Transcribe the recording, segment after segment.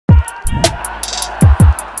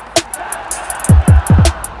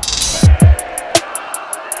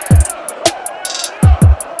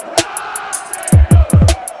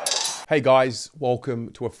Hey guys,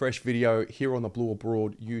 welcome to a fresh video here on the Blue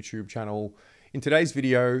Abroad YouTube channel. In today's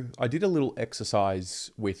video, I did a little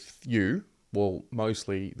exercise with you, well,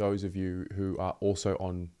 mostly those of you who are also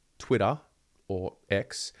on Twitter or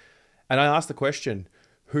X, and I asked the question,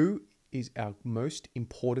 who is our most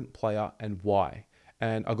important player and why?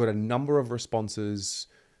 And I got a number of responses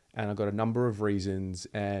and I got a number of reasons,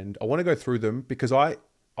 and I want to go through them because I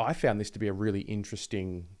found this to be a really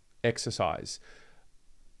interesting exercise.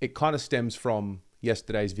 It kind of stems from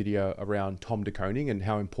yesterday's video around Tom De Koning and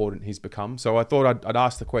how important he's become. So I thought I'd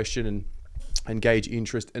ask the question and gauge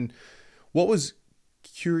interest. And what was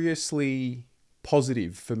curiously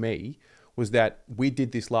positive for me was that we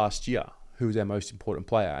did this last year, who was our most important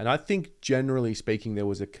player. And I think generally speaking, there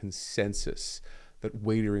was a consensus that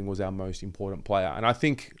Wiedering was our most important player. And I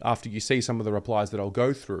think after you see some of the replies that I'll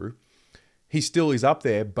go through, he still is up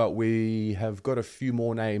there, but we have got a few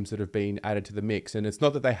more names that have been added to the mix. And it's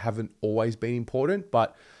not that they haven't always been important,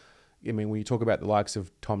 but I mean, when you talk about the likes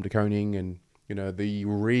of Tom De Koning and, you know, the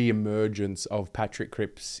re-emergence of Patrick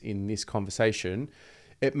Cripps in this conversation,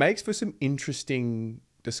 it makes for some interesting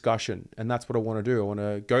discussion. And that's what I want to do. I want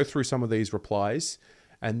to go through some of these replies,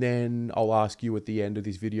 and then I'll ask you at the end of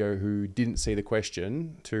this video who didn't see the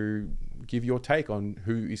question to give your take on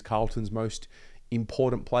who is Carlton's most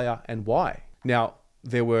important player and why. Now,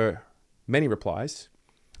 there were many replies.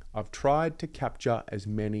 I've tried to capture as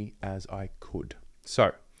many as I could.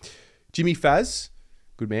 So, Jimmy Faz,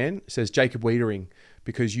 good man, says Jacob Wiedering,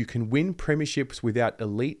 because you can win premierships without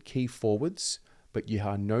elite key forwards, but you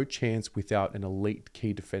have no chance without an elite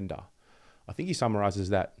key defender. I think he summarizes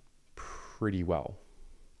that pretty well.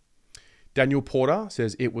 Daniel Porter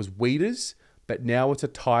says it was Wieders, but now it's a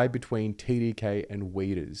tie between TDK and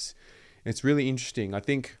Wieders. It's really interesting. I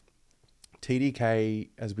think TDK,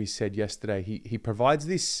 as we said yesterday, he provides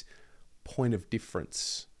this point of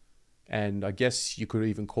difference. And I guess you could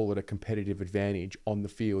even call it a competitive advantage on the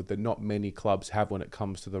field that not many clubs have when it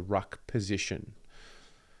comes to the ruck position.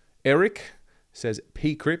 Eric says,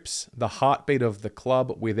 P. Cripps, the heartbeat of the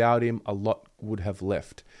club. Without him, a lot would have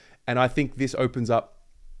left. And I think this opens up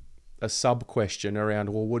a sub-question around,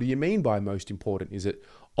 well, what do you mean by most important? Is it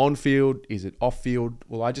on-field? Is it off-field?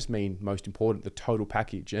 Well, I just mean most important, the total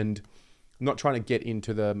package. And I'm not trying to get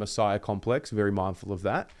into the Messiah complex, very mindful of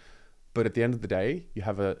that. But at the end of the day, you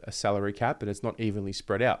have a salary cap and it's not evenly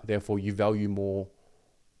spread out. Therefore, you value more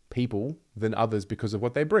people than others because of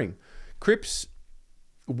what they bring. Cripps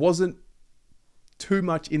wasn't too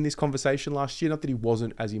much in this conversation last year. Not that he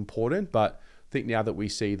wasn't as important, but I think now that we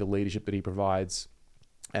see the leadership that he provides,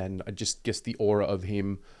 and I just guess the aura of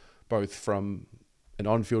him, both from an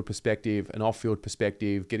on-field perspective, an off-field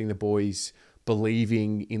perspective, getting the boys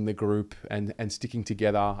believing in the group and sticking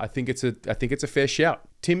together, I think it's a fair shout.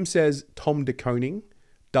 Tim says Tom De Koning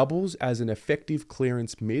doubles as an effective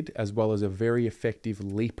clearance mid as well as a very effective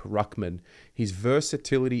leap ruckman. His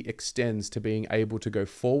versatility extends to being able to go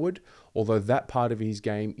forward, although that part of his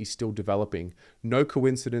game is still developing. No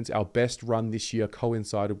coincidence our best run this year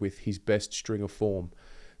coincided with his best string of form.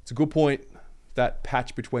 It's a good point. That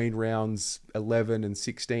patch between rounds 11 and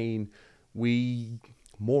 16, we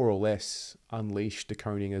more or less unleashed De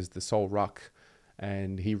Koning as the sole ruck,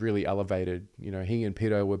 and he really elevated. You know, he and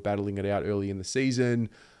Pito were battling it out early in the season.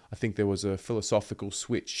 I think there was a philosophical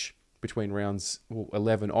switch between rounds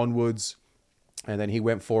 11 onwards, and then he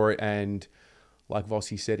went for it, and like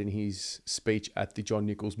Vossi said in his speech at the John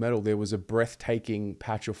Nichols Medal, there was a breathtaking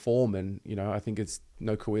patch of form, and you know, I think it's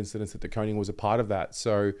no coincidence that De Koning was a part of that.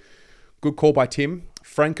 So good call by Tim.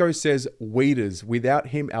 Franco says Wieders, without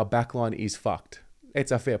him our backline is fucked.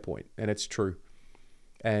 It's a fair point, and it's true.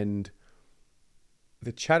 And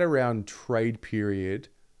the chat around trade period,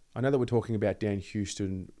 I know that we're talking about Dan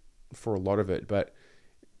Houston for a lot of it, but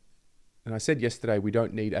and I said yesterday, we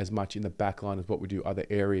don't need as much in the back line as what we do other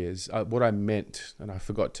areas. What I meant, and I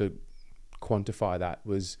forgot to quantify that,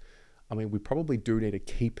 was, I mean, we probably do need a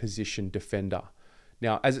key position defender.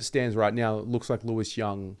 Now, as it stands right now, it looks like Lewis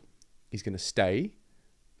Young is going to stay.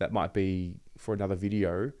 That might be for another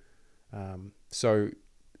video. So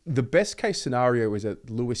the best case scenario is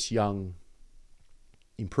that Lewis Young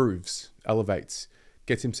improves, elevates,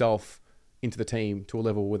 gets himself into the team to a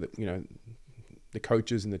level where, you know, the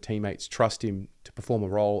coaches and the teammates trust him to perform a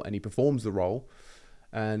role, and he performs the role.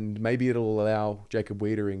 And maybe it'll allow Jacob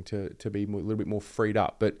Wiedering to be a little bit more freed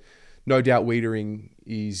up. But no doubt Wiedering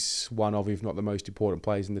is one of, if not the most important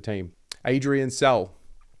players in the team. Adrian Sell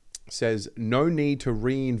says, no need to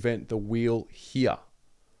reinvent the wheel here.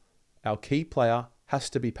 Our key player has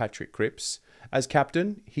to be Patrick Cripps. As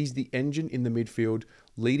captain, he's the engine in the midfield,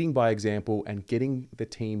 leading by example and getting the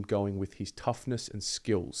team going with his toughness and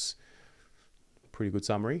skills. pretty good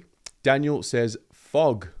summary. Daniel says,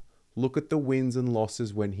 Fog. Look at the wins and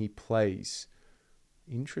losses when he plays.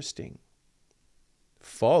 Interesting.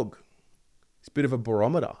 Fog. It's a bit of a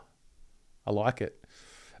barometer. I like it.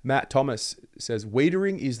 Matt Thomas says,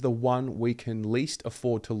 Wiedering is the one we can least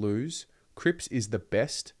afford to lose. Cripps is the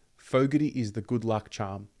best. Fogarty is the good luck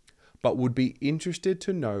charm. But would be interested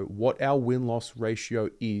to know what our win-loss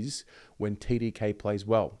ratio is when TDK plays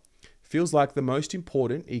well. Feels like the most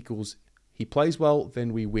important equals he plays well,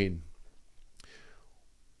 then we win.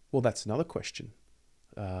 Well, that's another question.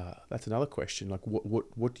 Like,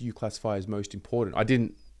 what do you classify as most important? I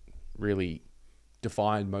didn't really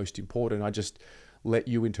define most important. I just let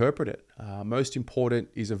you interpret it. Most important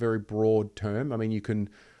is a very broad term. I mean, you can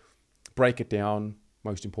break it down.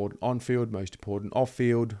 Most important on-field, most important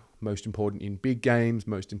off-field, most important in big games,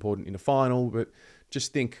 most important in a final. But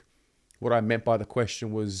just think what I meant by the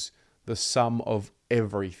question was the sum of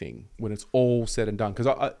everything when it's all said and done.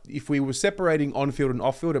 Because if we were separating on-field and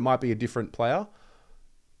off-field, it might be a different player.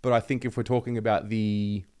 But I think if we're talking about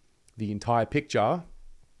the entire picture,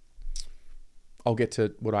 I'll get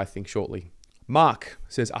to what I think shortly. Mark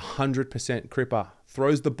says 100% Cripper.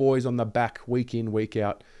 Throws the boys on the back week in, week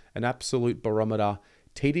out. An absolute barometer.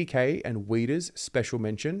 TDK and Weeders, special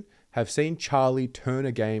mention, have seen Charlie turn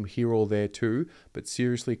a game here or there too, but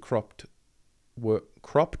seriously cropped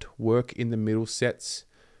work in the middle sets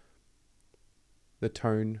the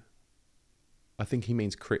tone. I think he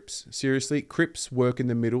means Cripps. Seriously, Cripps' work in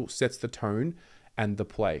the middle sets the tone and the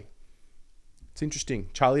play. It's interesting.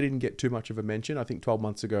 Charlie didn't get too much of a mention. I think 12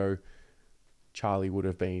 months ago, Charlie would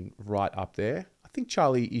have been right up there. I think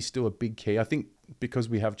Charlie is still a big key. I think because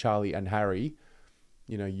we have Charlie and Harry,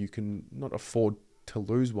 you know, you can not afford to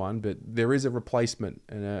lose one, but there is a replacement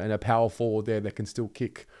and a power forward there that can still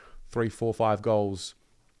kick 3, 4, 5 goals.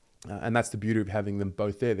 And that's the beauty of having them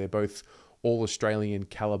both there. They're both all Australian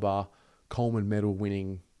caliber, Coleman medal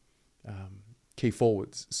winning key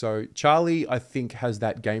forwards. So Charlie, I think, has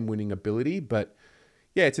that game winning ability, but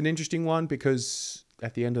yeah, it's an interesting one because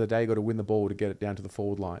at the end of the day, you got to win the ball to get it down to the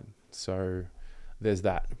forward line. So there's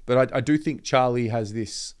that. But I do think Charlie has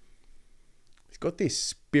this, he's got this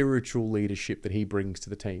spiritual leadership that he brings to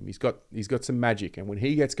the team. He's got some magic, and when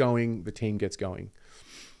he gets going, the team gets going.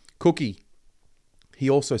 Cookie, he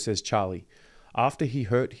also says Charlie. After he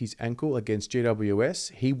hurt his ankle against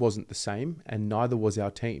GWS, he wasn't the same, and neither was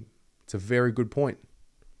our team. It's a very good point.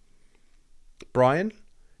 Brian,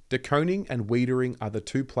 De Koning and Wiedering are the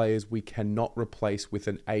two players we cannot replace with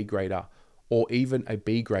an A grader or even a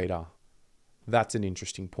B grader. That's an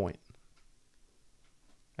interesting point.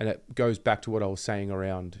 And it goes back to what I was saying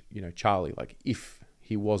around, you know, Charlie. Like, if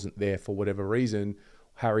he wasn't there for whatever reason,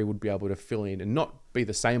 Harry would be able to fill in and not be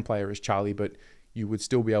the same player as Charlie, but you would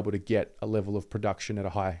still be able to get a level of production at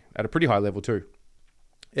a pretty high level too.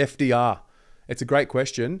 FDR. It's a great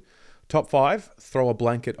question. Top 5, throw a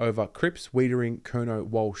blanket over Cripps, Wiedering, Curnow,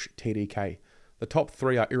 Walsh, TDK. The top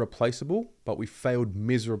 3 are irreplaceable, but we failed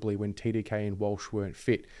miserably when TDK and Walsh weren't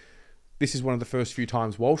fit. This is one of the first few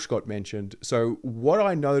times Walsh got mentioned. So what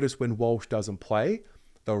I notice when Walsh doesn't play,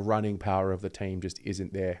 the running power of the team just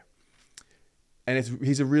isn't there. And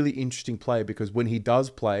he's a really interesting player because when he does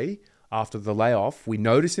play after the layoff, we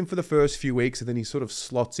notice him for the first few weeks and then he sort of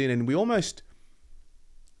slots in and we almost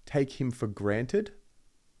take him for granted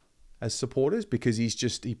as supporters because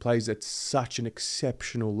he plays at such an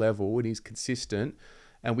exceptional level and he's consistent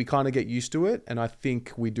and we kind of get used to it. And I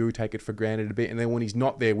think we do take it for granted a bit. And then when he's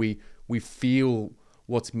not there, we feel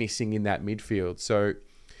what's missing in that midfield. So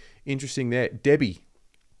interesting there. Debbie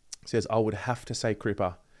says, I would have to say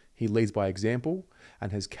Cripper. He leads by example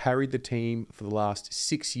and has carried the team for the last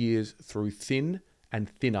 6 years through thin and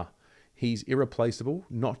thinner. He's irreplaceable,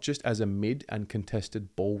 not just as a mid and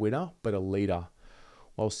contested ball winner, but a leader.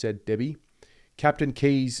 Well said, Debbie. Captain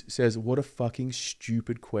Keys says, what a fucking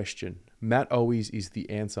stupid question. Matt always is the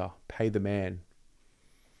answer. Pay the man.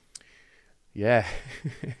 Yeah,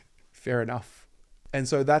 fair enough. And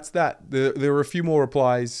so that's that. There are a few more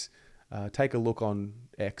replies. Take a look on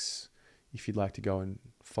X if you'd like to go and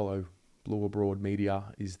follow Blue Abroad Media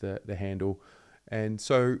is the handle. And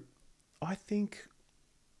so I think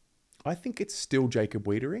it's still Jacob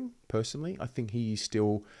Wiedering, personally. I think he is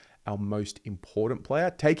still our most important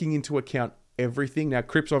player, taking into account everything. Now,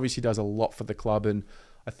 Cripps obviously does a lot for the club, and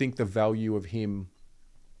I think the value of him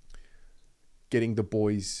getting the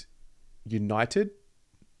boys united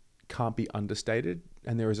can't be understated.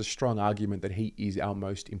 And there is a strong argument that he is our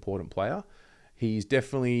most important player. He's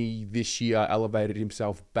definitely this year elevated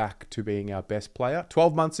himself back to being our best player.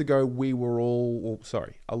 12 months ago,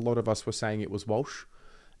 a lot of us were saying it was Walsh.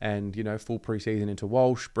 And, you know, full preseason into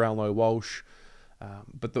Walsh, Brownlow Walsh.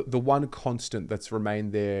 But the one constant that's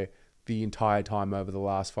remained there the entire time over the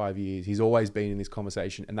last 5 years, he's always been in this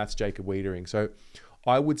conversation, and that's Jacob Wiedering. So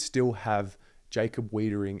I would still have Jacob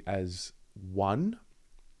Wiedering as 1.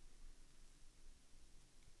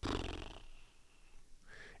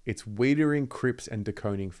 It's Wiedering, Cripps, and De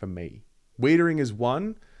Koning for me. Wiedering is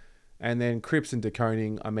 1, and then Cripps and De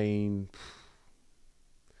Koning, I mean,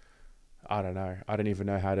 I don't know. I don't even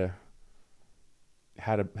know how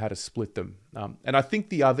to split them. And I think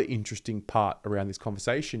the other interesting part around this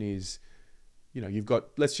conversation is, you know, you've got,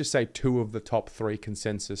 let's just say, 2 of the top 3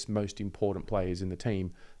 consensus most important players in the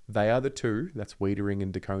team. They are the 2, that's Wiedering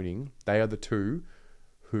and De Koning. They are the 2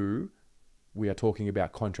 who we are talking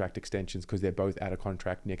about contract extensions because they're both out of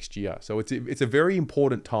contract next year. So it's a very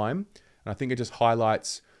important time. And I think it just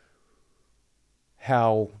highlights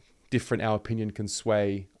how different our opinion can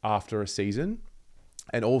sway after a season.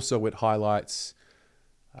 And also it highlights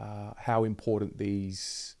how important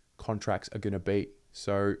these contracts are going to be.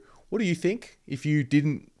 So what do you think? If you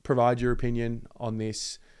didn't provide your opinion on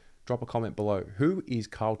this, drop a comment below. Who is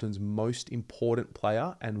Carlton's most important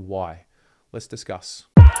player and why? Let's discuss.